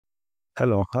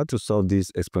Hello, how to solve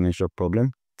this exponential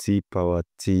problem? T power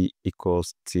t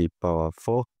equals t power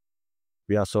 4.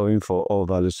 We are solving for all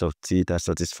values of t that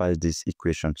satisfies this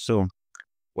equation. So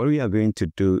what we are going to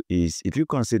do is, if you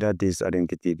consider this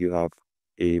identity, you have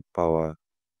a power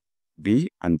b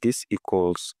and this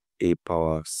equals a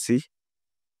power c.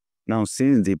 Now,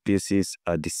 since the bases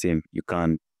are the same, you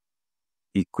can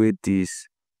equate this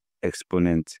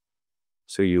exponent.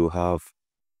 So you have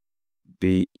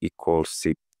b equals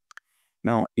c.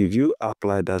 Now, if you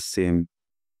apply that same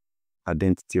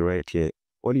identity right here,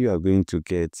 what you are going to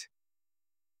get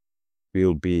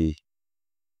will be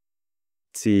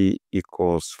t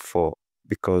equals 4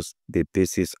 because the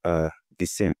bases are the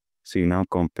same. So you now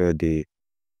compare the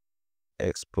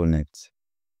exponent.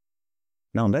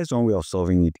 Now that's one way of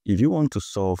solving it. If you want to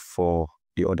solve for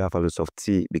the other values of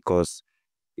t, because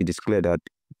it is clear that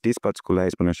this particular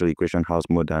exponential equation has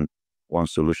more than one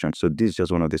solution. So this is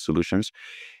just one of the solutions.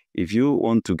 If you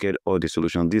want to get all the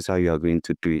solutions, this is how you are going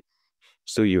to do it.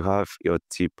 So you have your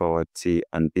t power t,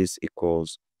 and this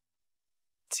equals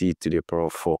t to the power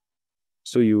of 4.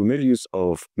 So you make use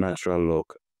of natural log.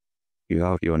 You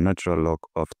have your natural log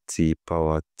of t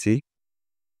power t,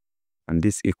 and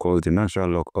this equals the natural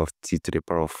log of t to the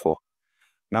power of 4.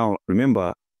 Now,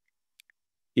 remember,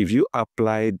 if you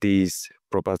apply this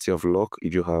property of log,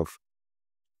 if you have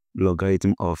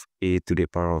logarithm of a to the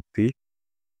power of p,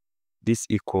 this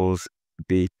equals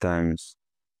b times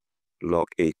log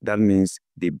a. That means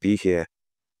the b here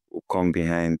will come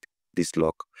behind this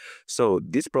log. So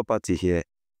this property here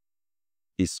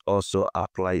is also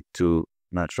applied to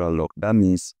natural log. That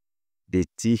means the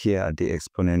t here at the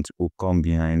exponent will come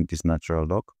behind this natural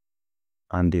log,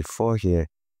 and the 4 here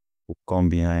will come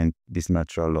behind this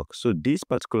natural log. So this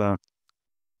particular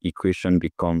equation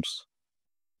becomes,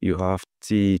 you have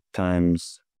t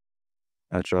times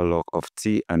natural log of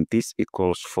t, and this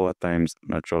equals 4 times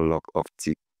natural log of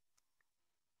t.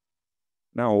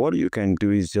 Now what you can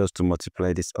do is just to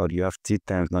multiply this out. You have t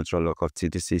times natural log of t.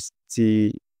 This is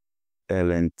t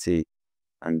ln t,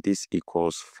 and this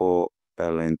equals 4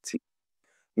 ln t.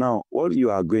 Now, what you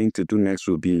are going to do next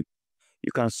will be,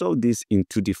 you can solve this in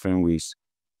two different ways.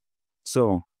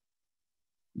 So,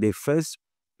 the first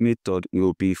method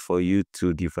will be for you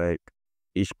to divide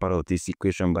each part of this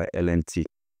equation by ln t.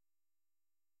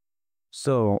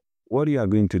 So, what you are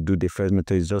going to do, the first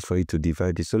method is just for you to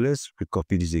divide this. So, let's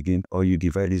recopy this again, or you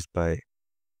divide this by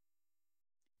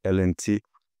ln t,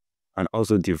 and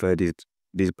also divide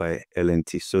this by ln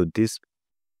t. So, this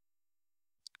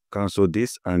cancel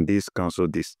this, and this cancel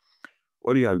this.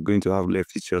 What you are going to have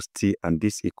left is just t, and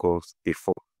this equals a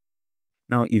 4.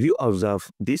 Now, if you observe,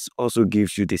 this also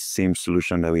gives you the same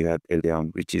solution that we had earlier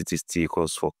on, which is this t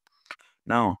equals 4.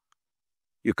 Now,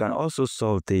 you can also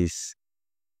solve this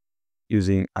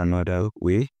using another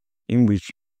way, in which,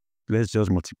 let's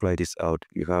just multiply this out.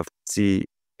 You have t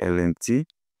ln t,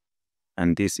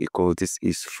 and this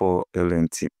is 4 ln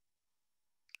t.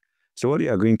 So what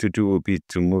you are going to do will be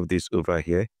to move this over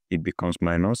here. It becomes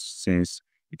minus since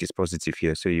it is positive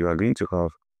here. So you are going to have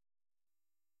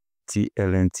t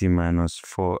ln t minus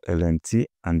 4 ln t,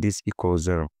 and this equals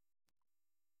 0.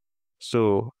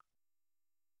 So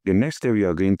the next step you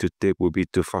are going to take will be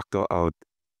to factor out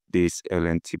this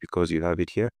ln t, because you have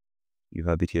it here. You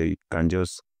have it here. You can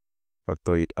just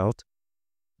factor it out.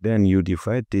 Then you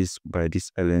divide this by this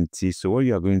ln t. So what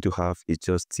you are going to have is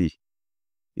just t.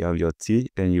 You have your t,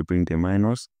 then you bring the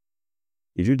minus.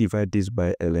 If you divide this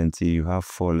by ln t, you have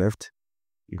 4 left.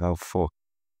 You have 4,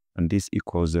 and this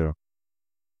equals 0.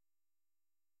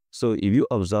 So if you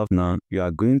observe now, you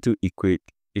are going to equate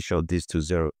each of these to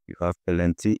 0. You have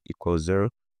ln t equals 0,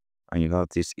 and you have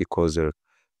this equals 0.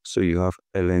 So you have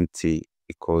ln t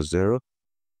equals 0,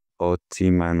 or t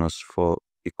minus 4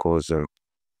 equals 0.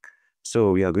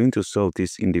 So we are going to solve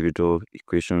these individual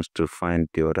equations to find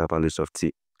the other values of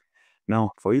t.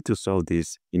 Now, for you to solve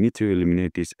this, you need to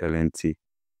eliminate this ln t.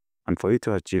 And for you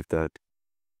to achieve that,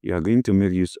 you are going to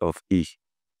make use of e.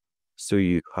 So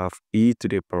you have e to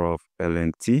the power of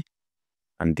ln t,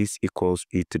 and this equals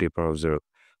e to the power of 0.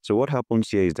 So what happens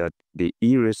here is that the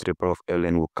e raised to the power of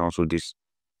ln will cancel this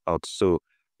out. So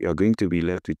you are going to be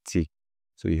left with t.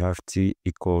 So you have t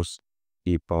equals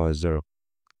e power 0.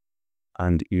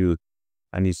 And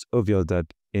it's obvious that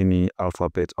any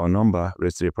alphabet or number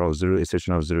raised to the power of 0, a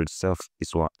section of 0 itself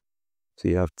is 1. So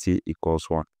you have t equals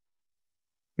 1.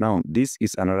 Now, this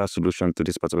is another solution to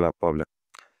this particular problem.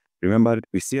 Remember,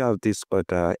 we still have this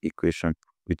other equation,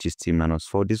 which is t minus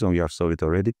 4. This one we have solved it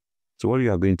already. So what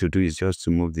you are going to do is just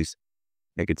to move this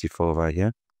negative 4 over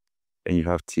here, and you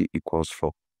have t equals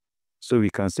 4. So we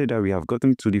can say that we have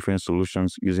gotten two different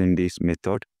solutions using this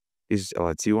method. This is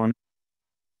our t1,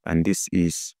 and this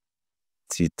is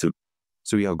T2.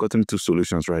 So we have gotten 2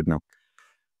 solutions right now.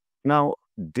 Now,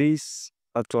 this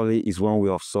actually is one way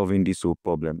of solving this whole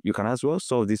problem. You can as well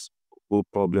solve this whole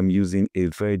problem using a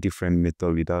very different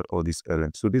method without all these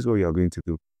elements. So this is what we are going to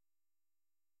do.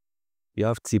 You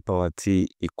have t power t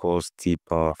equals t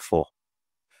power 4.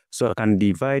 So I can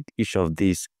divide each of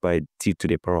these by t to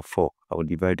the power 4. I will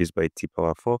divide this by t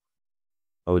power 4.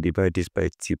 I will divide this by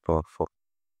t power 4.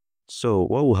 So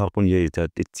what will happen here is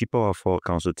that the t power 4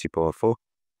 cancels t power 4.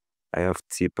 I have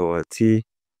t power t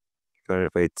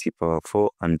divided by t power 4,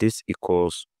 and this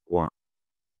equals 1.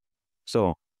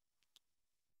 So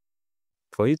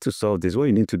for you to solve this, what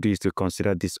you need to do is to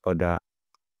consider this other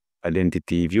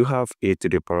identity. If you have a to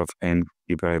the power of n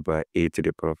divided by a to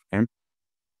the power of n,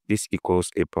 this equals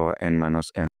a power n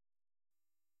minus n.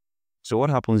 So what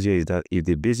happens here is that if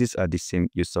the bases are the same,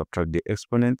 you subtract the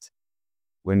exponent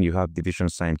when you have division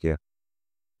sign here.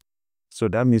 So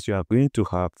that means you are going to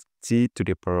have t to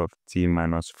the power of t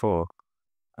minus 4,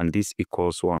 and this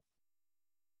equals 1.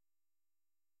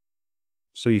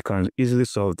 So you can easily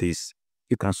solve this.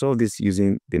 You can solve this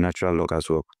using the natural log as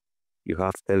well. You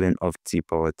have ln of t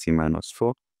power t minus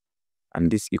 4, and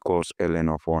this equals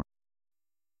ln of 1.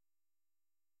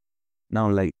 Now,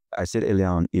 like I said earlier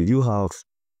on, if you have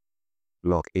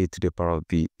log a to the power of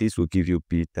b, this will give you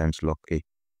b times log a.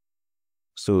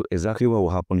 So exactly what will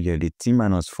happen here, the t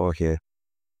minus 4 here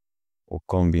will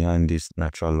come behind this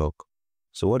natural log.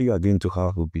 So what you are going to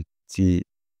have will be t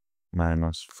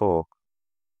minus 4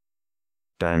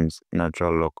 times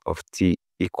natural log of t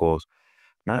equals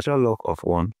natural log of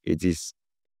 1. It is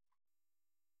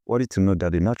worthy to know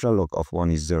that the natural log of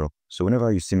 1 is 0. So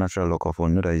whenever you see natural log of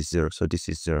 1, know that it's 0. So this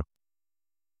is 0.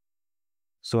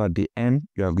 So at the end,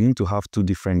 you are going to have 2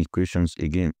 different equations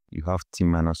again. You have t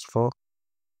minus 4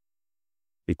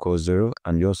 equals 0,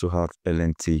 and you also have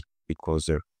ln t equals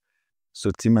 0.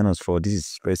 So t minus 4, this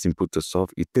is very simple to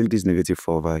solve. You take this negative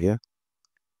 4 over here.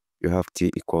 You have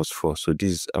t equals 4. So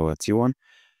this is our t1.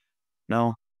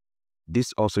 Now,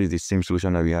 this also is the same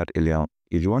solution that we had earlier on.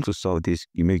 If you want to solve this,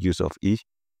 you make use of e.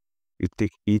 You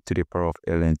take e to the power of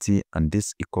ln t, and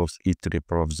this equals e to the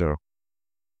power of 0.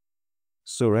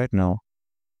 So right now,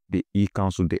 the e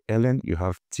cancels the ln. You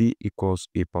have t equals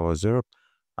e power 0,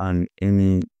 and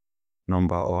any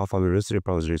number or alphabet raised to the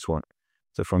power of 0 is 1.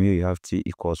 So from here, you have t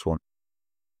equals 1.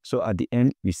 So at the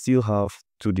end, we still have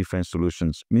 2 different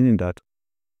solutions, meaning that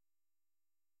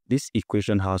this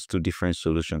equation has 2 different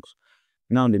solutions.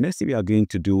 Now, the next thing we are going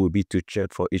to do will be to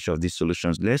check for each of these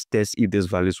solutions. Let's test if these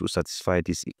values will satisfy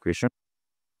this equation.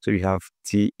 So we have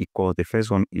t equals, the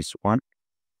first one is 1.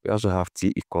 We also have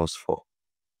t equals 4.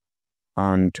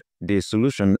 And the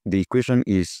solution, the equation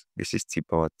is, this is t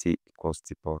power t equals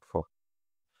t power 4.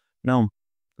 Now,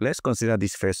 let's consider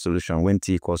this first solution when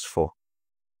t equals 4.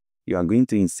 You are going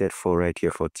to insert 4 right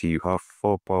here for t. You have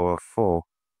 4 power 4,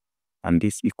 and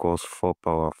this equals 4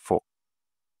 power 4.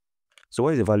 So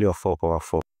what is the value of 4 power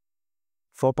 4?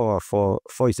 4 power 4,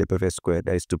 4 is a perfect square,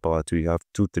 that is 2 power 2. You have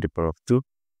 2 to the power of 2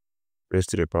 raised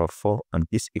to the power of 4, and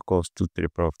this equals 2 to the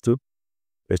power of 2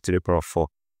 raised to the power of 4.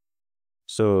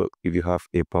 So if you have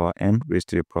a power n raised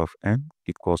to the power of n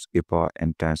equals a power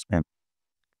n times n.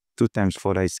 2 times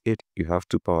 4, that is 8. You have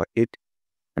 2 power 8,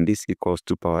 and this equals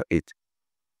 2 power 8.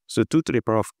 So 2 to the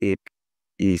power of 8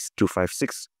 is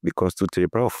 256, because 2 to the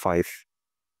power of 5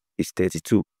 is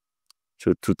 32.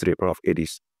 So 2 to the power of 8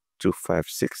 is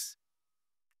 256.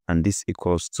 And this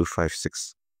equals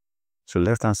 256. So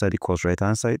left-hand side equals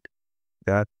right-hand side.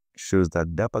 That shows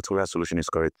that that particular solution is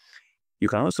correct. You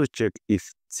can also check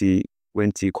if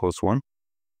when t equals 1,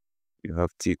 you have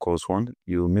t equals 1,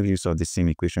 you make use of the same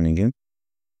equation again.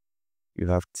 You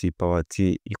have t power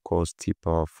t equals t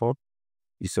power 4.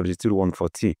 You substitute 1 for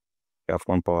t. You have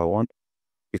 1 power 1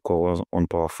 equals 1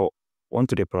 power 4. 1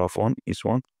 to the power of 1 is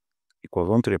 1, equals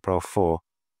 1 to the power of 4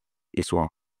 is 1.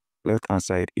 Left-hand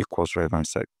side equals right-hand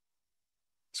side.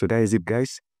 So that is it,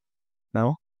 guys.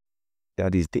 Now,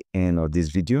 that is the end of this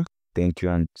video. Thank you,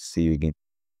 and see you again.